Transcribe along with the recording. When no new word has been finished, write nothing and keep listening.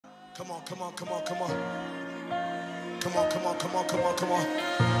Come on, come on, come on, come on. Come on, come on, come on, come on, come on.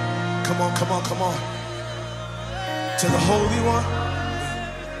 Come on, come on, come on. To the Holy One.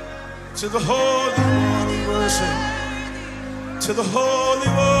 To the Holy One we worship. To the Holy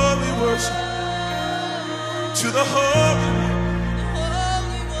One we worship. To the Holy One.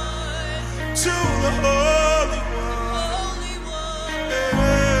 To the Holy One.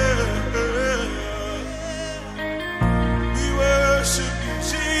 We worship you,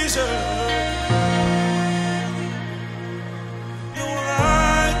 Jesus. No one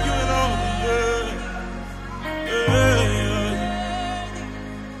like you in all the earth.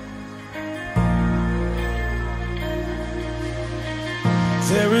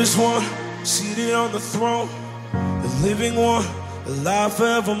 There is one seated on the throne, the living one, alive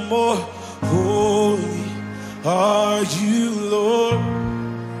forevermore. Holy are you, Lord.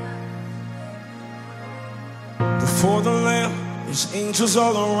 Before the Lamb, there's angels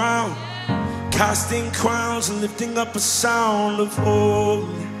all around, casting crowns and lifting up a sound of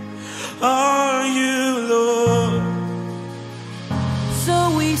holy are you, Lord.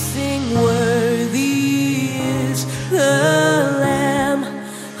 So we sing, worthy is the Lamb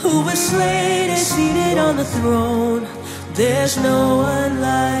who was slain and seated on the throne. There's no one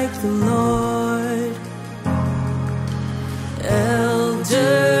like the Lord.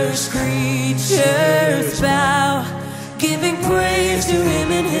 Elders, creatures bow, giving praise to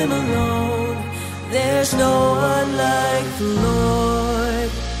him and him alone. There's no one like the Lord.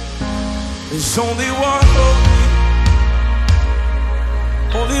 There's only one holy,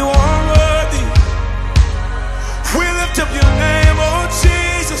 only one worthy. We lift up your name, oh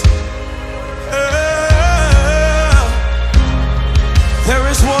Jesus. There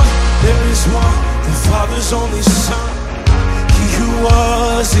is one, the Father's only Son. He who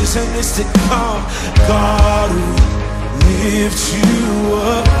was, is, and is to come. God who lift you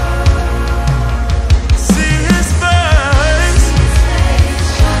up. See his face.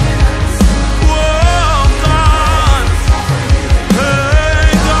 Whoa, God. Hey,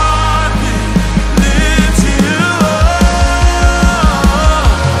 God, lift you up.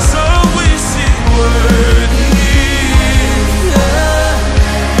 So we sing worthy.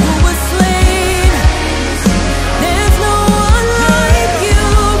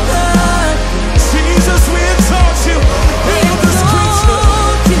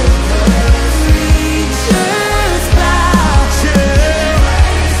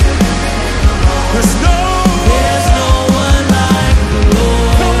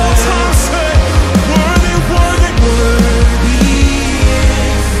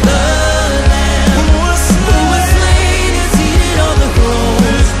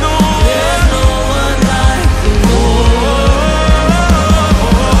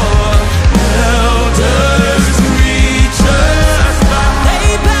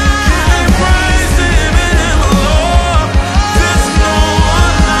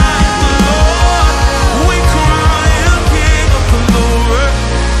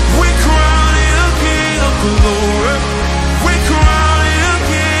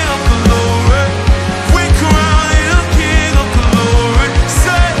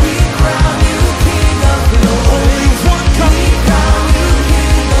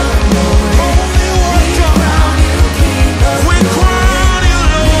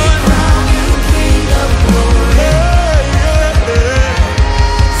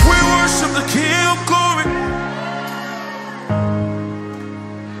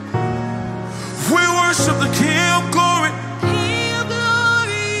 Worship the King of glory. King of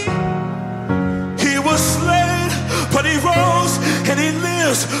glory. He was slain, but he rose and he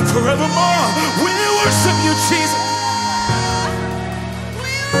lives forevermore. We worship you, Jesus.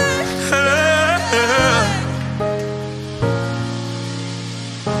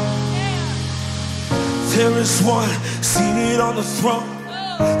 There is one seated on the throne.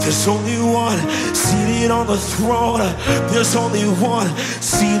 There's only one seated on the throne. There's only one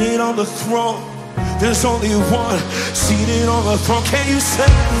seated on the throne. There's only one seated on the throne. Can you say?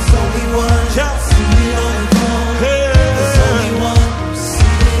 There's only one seated on the throne. Yeah. There's only one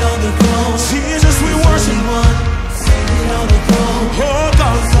seated on the throne. Jesus, we worship. There's only one seated on the throne. Oh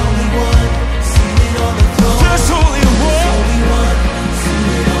God. There's only one seated on the throne. There's only one. There's only one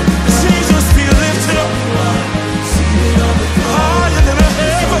seated on the throne. Jesus, be lifted up. Seated on the throne. Higher than the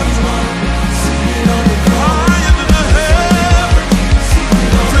heavens. Seated on the throne. Higher than the heavens.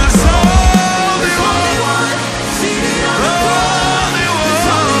 There's only one. Seated on the throne. Only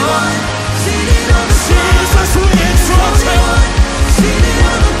one. Seated on the throne. Jesus,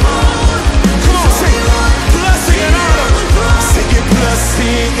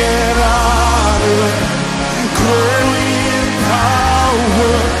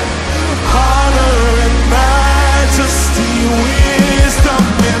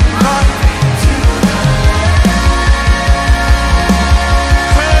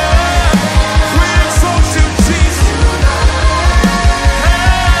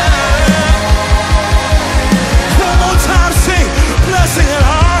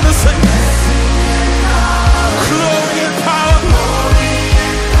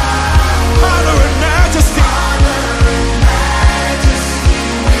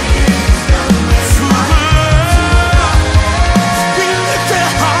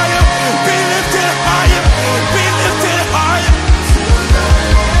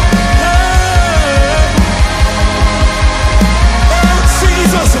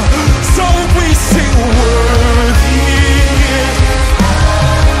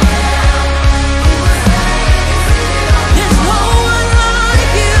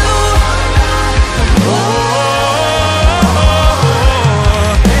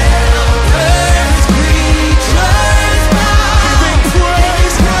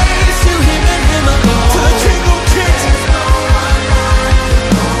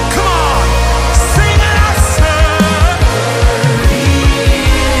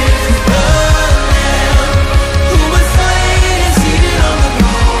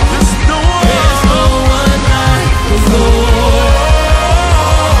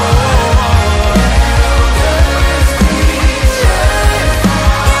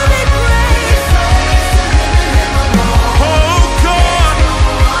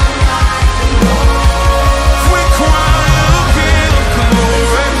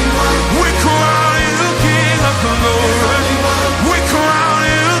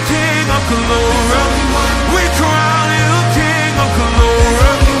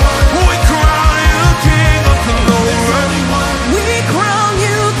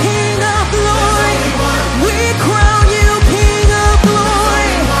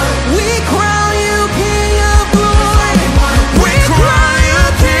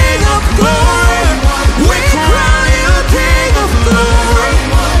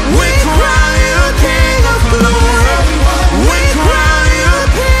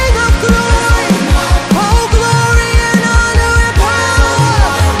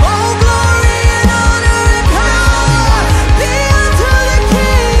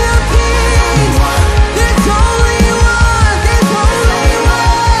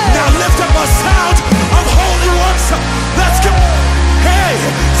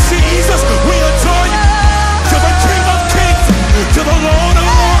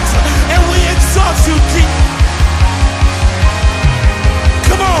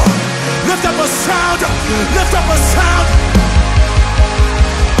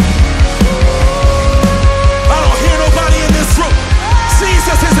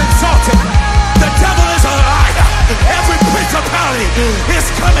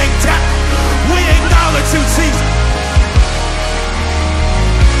 ain't that. We acknowledge you, Jesus.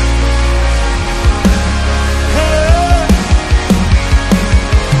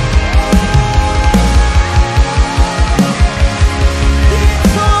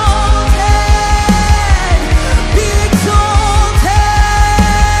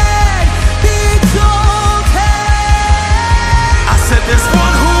 There's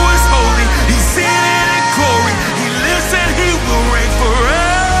one who is holy, he's seated in glory, he lives and he will reign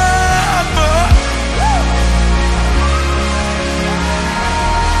forever.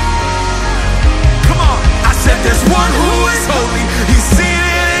 Come on, I said there's one who is holy, he's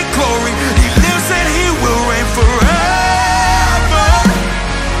seated in glory, he lives and he will reign forever.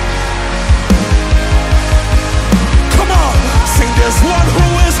 Come on, sing there's one who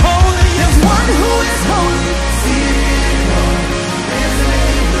is holy, there's one who is holy,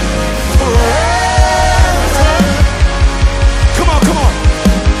 come on, come on.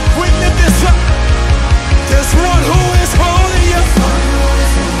 We lift this up. There's one who is holy.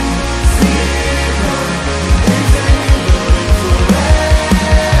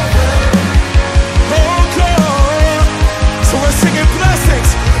 Oh God. So we're singing blessings,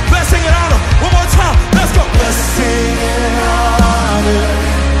 blessing and honor. One more time. Let's go. Blessing and honor,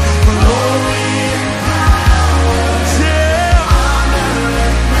 glory and power. Yeah.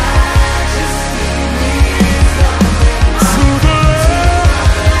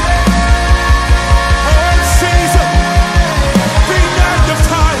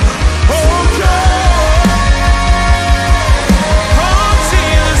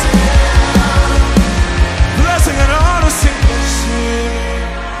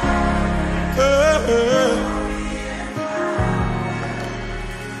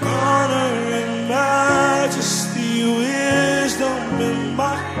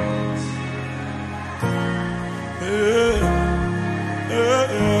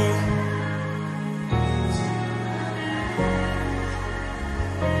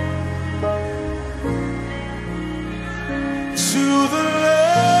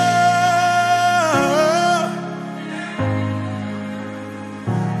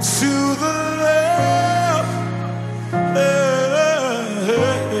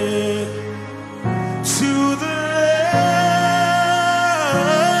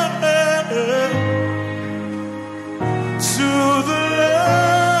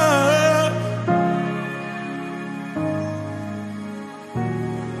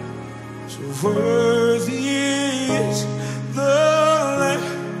 Worthy is the Lamb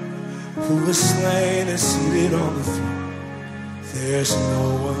who was slain and seated on the throne. There's no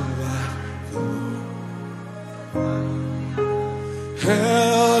one like the Lord.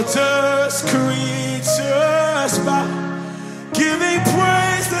 Elders, creatures bow, giving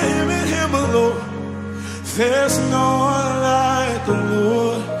praise to him and him alone. There's no one like the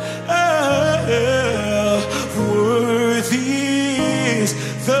Lord. Worthy is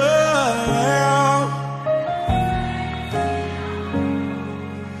the Lamb.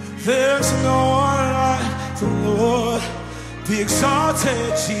 There's no one like the Lord. Be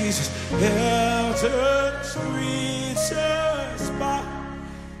exalted, Jesus. Elders,